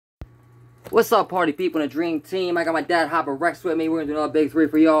What's up, party people in the dream team? I got my dad Hopper Rex with me. We're gonna do another big 3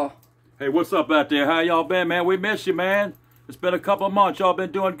 for y'all. Hey, what's up out there? How y'all been, man? We miss you, man. It's been a couple of months. Y'all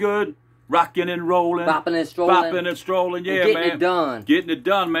been doing good? Rocking and rolling. Bopping and strolling. Bopping and strolling, yeah, and man. Getting it done. Getting it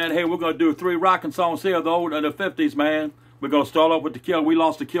done, man. Hey, we're gonna do 3 rocking songs here, though, in the 50s, man. We're gonna start off with The Killer. We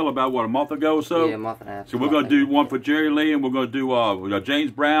lost The Killer about, what, a month ago or so? Yeah, a month and a half. So we're gonna do one for Jerry Lee, and we're gonna do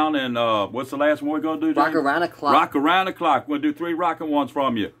James Brown, and what's the last one we're gonna do, James? Rock Around the Clock. Rock Around the Clock. We're gonna do 3 rocking ones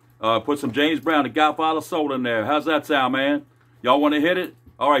from you. Put some James Brown, the Godfather Soul in there. How's that sound, man? Y'all want to hit it?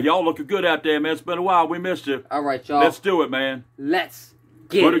 All right, y'all looking good out there, man. It's been a while. We missed you. All right, y'all. Let's do it, man. Let's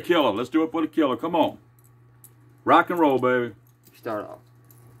get For it. The Killer. Let's do it for The Killer. Come on. Rock and roll, baby. Start off.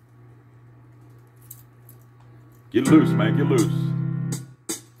 Get loose, man. Get loose.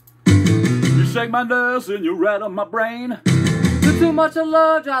 You shake my nerves and you rattle my brain. Too much of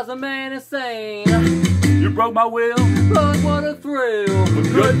love drives a man insane. You broke my will. But what a thrill.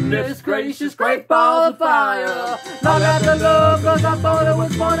 Goodness gracious, great balls of fire. Long after love, cause I thought it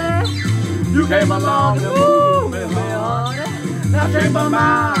was funny. You came along and moved me, honey. Now change my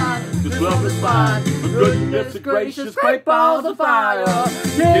mind. This love is fine. Goodness gracious, great balls of fire.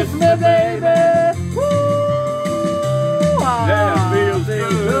 Kiss me, baby. Woo! Yeah, feels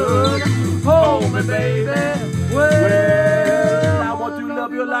good. Hold me, baby. Well, I want to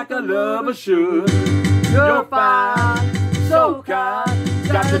love you like a lover should. You're fine, so kind.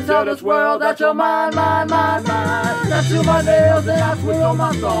 Got to tell this world that you're mine, mine, mine, mine. Got to my nails and I twist on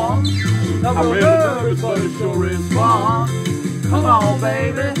my thumb. I'm real nervous, but it sure is fun. Come on,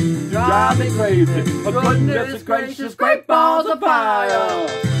 baby, drive me crazy. Goodness gracious, great balls of fire.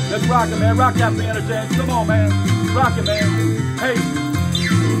 Let's rock it, man. Rock that piano, James. Come on, man. Rock it, man. Hey.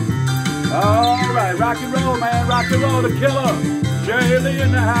 All right, rock and roll, man. Rock and roll, The Killer. Jerry Lee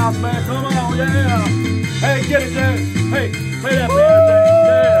in the house, man. Come on, yeah. Hey, get it, James. Hey, play that piano, James.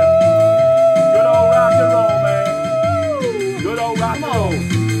 Yeah. Good old rock and roll, man. Good old rock and roll.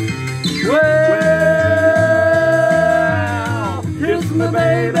 Well, kiss me,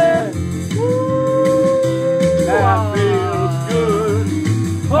 baby. Woo, that feels good.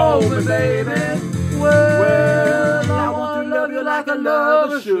 Hold me, baby. Well, I want to love you like a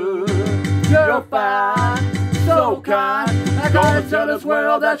lover should. You're fine, so kind. I gotta tell this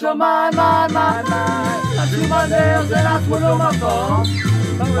world that you're mine, mine, mine, mine. I do my nails and I twiddle my thumbs.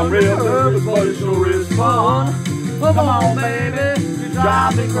 I'm real nervous, but it sure is fun. Come on, baby, you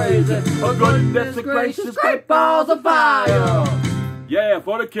drive me crazy. Oh, goodness gracious, great balls of fire. Yeah,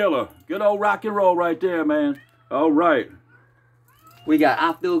 for The Killer. Good old rock and roll right there, man. All right. We got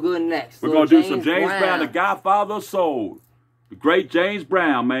I Feel Good next. We're going to do some James Brown, the Godfather of Soul. The great James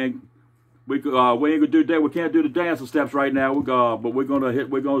Brown, man. We ain't gonna do that. We can't do the dancing steps right now. But we're gonna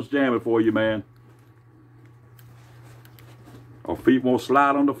jam it for you, man. Our feet won't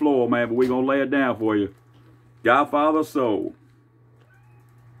slide on the floor, man, but we're gonna lay it down for you. Godfather of Soul.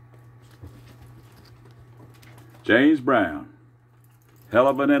 James Brown. Hell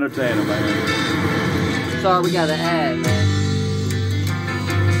of an entertainer, man. Sorry, we got an ad, man.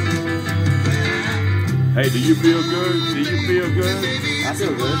 Hey, do you feel good? Do you feel good? I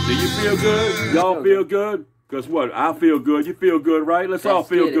feel good. Do you feel good? Y'all feel good? Because what? I feel good. You feel good, right? Let's all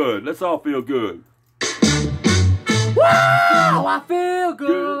feel good. Let's all feel good. Wow, I feel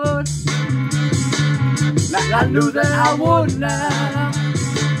good. Like I knew that I would now.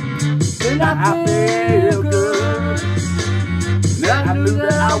 Then I feel good. Like I knew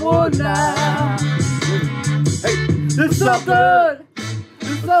that I would now. Hey, it's so good.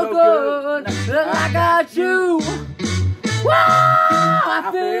 It's so good that I got you. Wow, I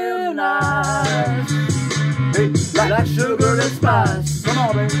feel nice. Hey, like sugar and spice. Come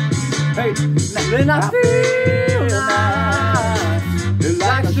on, baby. Hey, then I feel nice.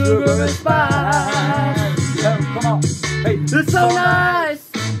 Like sugar and spice. Come on. Hey, it's so nice.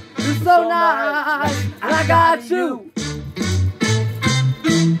 It's so nice. And I got you.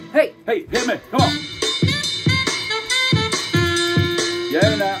 Hey, hey, hit me. Come on.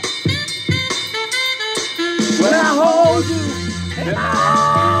 Yeah, now. When I hold you in my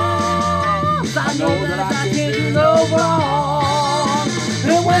arms, I know that I can't do no wrong.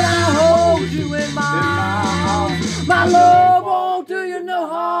 And when I hold you in my arms, my love won't do you no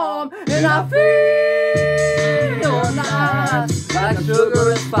harm. And I feel nice, like sugar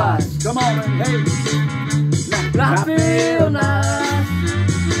and spice. Come on, man. Hey. I feel nice,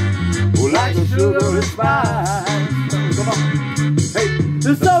 like sugar and spice. Come on. Hey.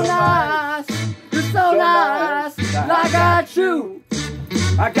 It's so nice. So nice, I got you.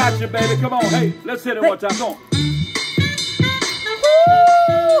 I got you, baby. Come on, hey, let's hit it one time. Come on.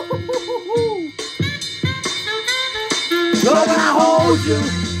 So when I hold you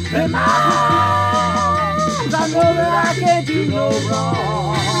In my arms, I know that I can't do no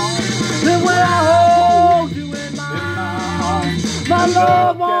wrong. Then when I hold you in my arms, my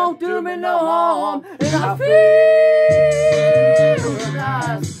love won't do me no harm. And I feel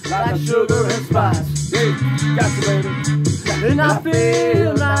nice, like sugar and spice. Hey, got you, baby. And I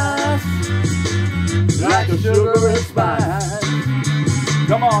feel nice, like a sugar and spice.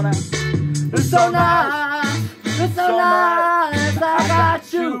 Come on now. It's so nice, it's so nice, I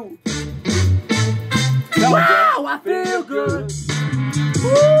got you. Wow, I feel good.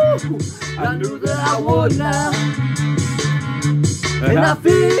 Woo, I knew that I would now. And I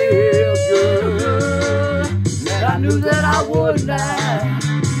feel good. And I knew that I would now.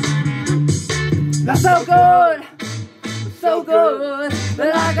 That's so good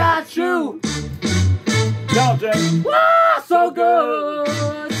that I got you. Come on, Jay. Wow, so good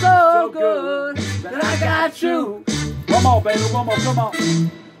that I got you. One more, baby, one more, come on.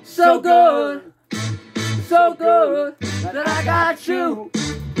 So good that I got you.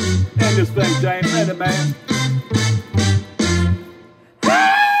 End this thing, James. End it, man.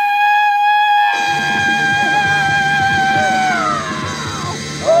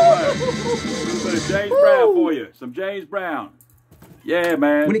 All right. Bit of James Brown for you. Some James Brown. Yeah,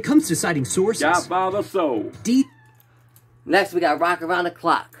 man. When it comes to citing sources, Godfather Soul. Next, we got Rock Around the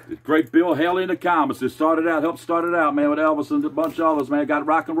Clock. The great Bill Hailey in the comments. It helped start it out, man, with Elvis and a bunch of others, man. Got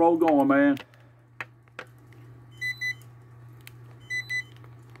rock and roll going, man.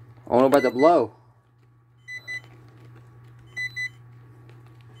 I don't know about the blow.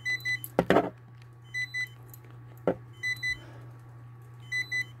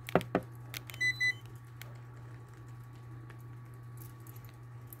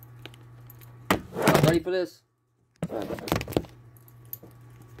 Ready for this?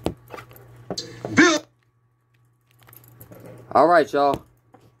 All right, y'all.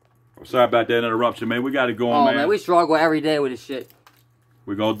 Sorry about that interruption, man. We got it going, man. Man, we struggle every day with this shit.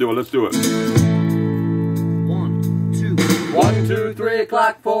 We're going to do it. Let's do it. 1, 2, 3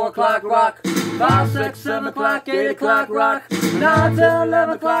 o'clock, 4 o'clock, rock. 5, 6, 7 o'clock, 8 o'clock, rock. 9, 10,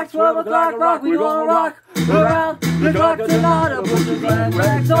 11 o'clock, 12 o'clock, rock. We gonna rock around the clock tonight. I'll put the grand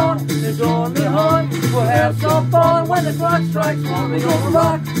rags on and join me on. We'll have some fun when the clock strikes 1. We gonna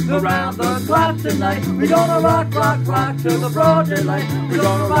rock around the clock tonight. We gonna rock till the broad daylight. We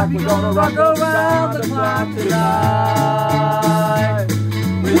gonna rock around the clock tonight.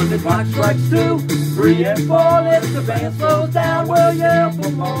 When the clock strikes 2, 3 and 4, if the band slows down, we'll yell for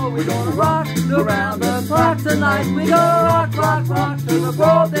more. We're gonna rock around the clock tonight. We gonna rock till the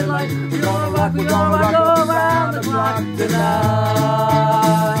broad daylight. We're gonna rock around the clock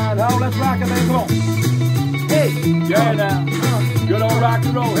tonight. Oh, let's rock it, man. Come on. Hey, Yeah, now. Good old rock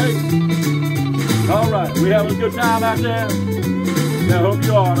and roll. Hey. All right. We having a good time out there? Yeah, I hope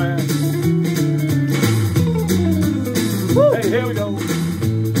you are, man. woo. Hey, here we go.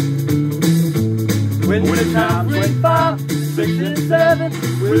 When the time's ring 5, 6 and 7,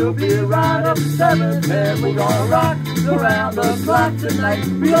 we'll be right up 7. And we're gonna rock around the clock tonight.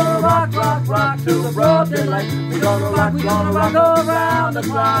 We're gonna rock till the broad daylight. We're gonna rock around the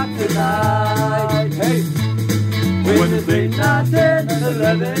clock tonight. Hey. When it's 8, 9, 10,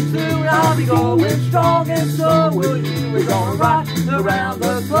 11, 2, I'll be going strong and so will you. We're gonna rock around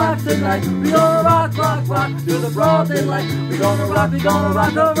the clock tonight. We're gonna rock till the broad daylight. We're gonna rock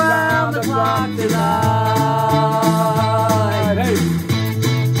around the clock tonight. Hey.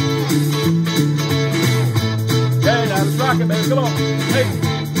 Hey, now let's rock it, man. Come on. Hey.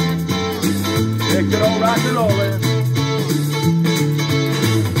 Hey, good old rock and roll, man.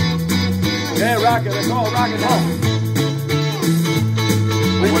 Yeah, rock it. Come on, rock it. Come on.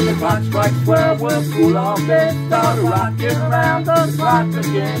 When the clock strikes 12, we'll cool off and start rocking around the clock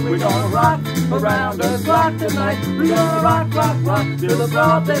again. We're gonna rock around the clock tonight. We're gonna rock till the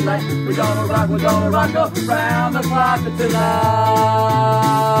broad daylight. We're gonna rock around the clock tonight.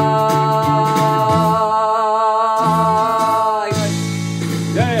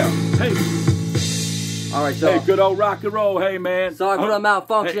 Yeah. Hey. All right, y'all. Hey, good old rock and roll. Hey, man. Sorry for the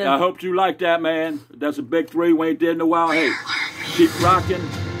malfunction. Hey, I hope you like that, man. That's a big 3 we ain't did in a while. Hey, keep rocking,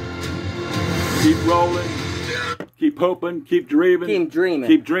 keep rolling, keep hoping, keep dreaming. Keep dreaming.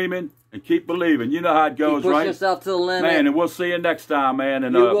 Keep dreaming and keep believing. You know how it goes, Push right? yourself to the limit. Man, and we'll see you next time, man.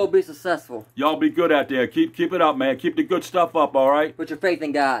 And you will be successful. y'all be good out there. Keep it up, man. Keep the good stuff up, all right? Put your faith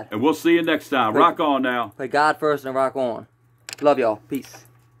in God. And we'll see you next time. Rock on now. Put God first and rock on. Love y'all. Peace.